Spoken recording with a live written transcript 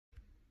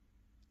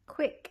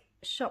quick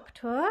shop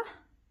tour.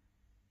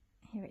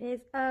 Here it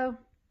is. Oh,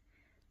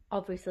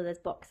 obviously there's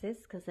boxes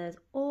because there's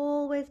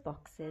always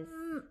boxes.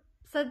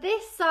 So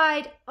this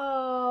side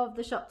of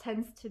the shop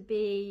tends to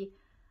be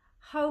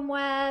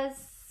homewares,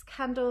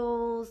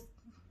 candles,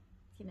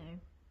 you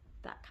know,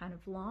 that kind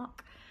of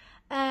lark.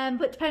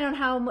 But depending on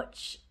how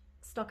much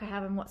stock I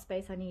have and what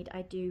space I need,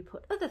 I do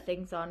put other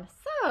things on.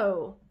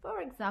 So,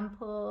 for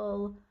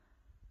example,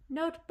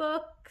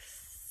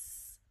 notebooks,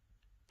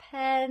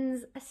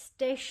 pens, a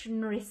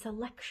stationery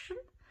selection.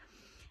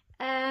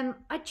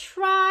 I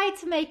try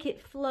to make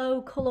it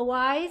flow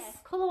colour-wise.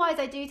 Colour-wise,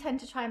 I do tend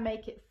to try and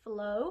make it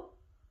flow.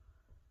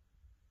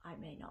 I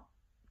may not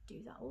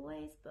do that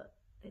always, but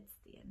it's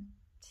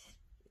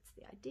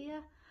the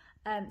idea.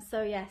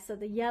 So yeah, so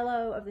the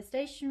yellow of the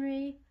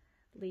stationery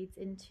leads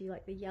into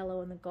like the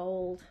yellow and the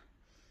gold.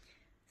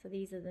 So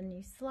these are the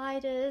new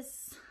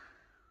sliders.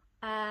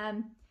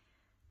 To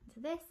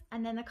this,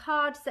 and then the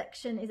card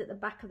section is at the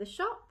back of the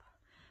shop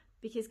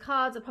because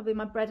cards are probably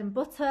my bread and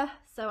butter.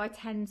 So I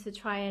tend to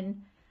try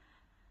and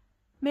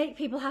make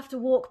people have to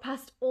walk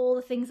past all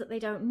the things that they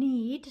don't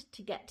need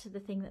to get to the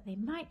thing that they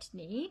might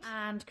need,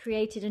 and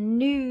created a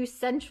new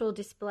central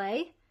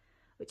display,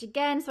 which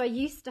again, so I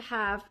used to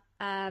have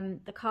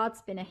the card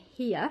spinner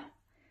here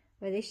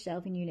where this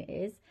shelving unit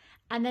is,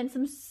 and then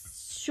some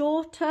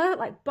shorter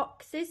like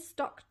boxes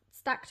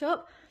stacked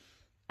up,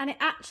 and it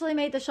actually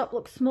made the shop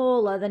look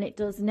smaller than it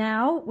does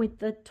now with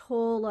the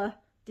taller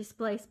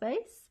display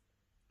space.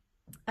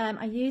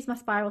 I use my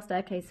spiral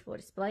staircase for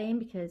displaying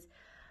because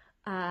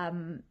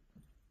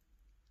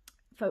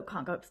folk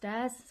can't go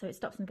upstairs, so it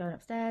stops them going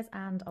upstairs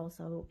and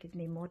also gives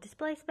me more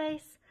display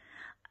space.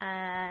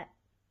 A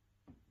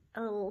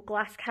little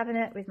glass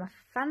cabinet with my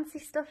fancy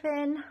stuff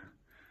in.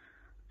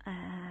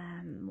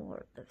 More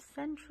of the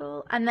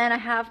central, and then I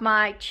have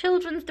my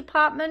children's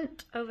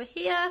department over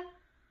here.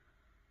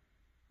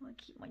 I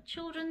keep my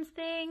children's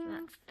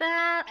things.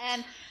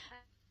 That.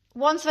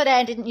 Once a day,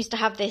 I didn't used to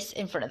have this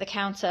in front of the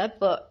counter,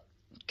 but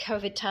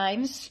COVID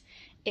times,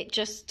 it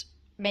just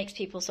makes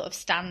people sort of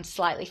stand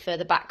slightly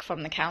further back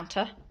from the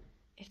counter,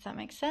 if that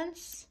makes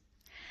sense.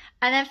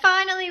 And then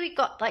finally, we've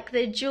got like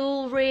the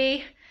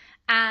jewellery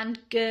and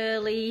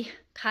girly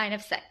kind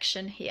of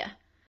section here.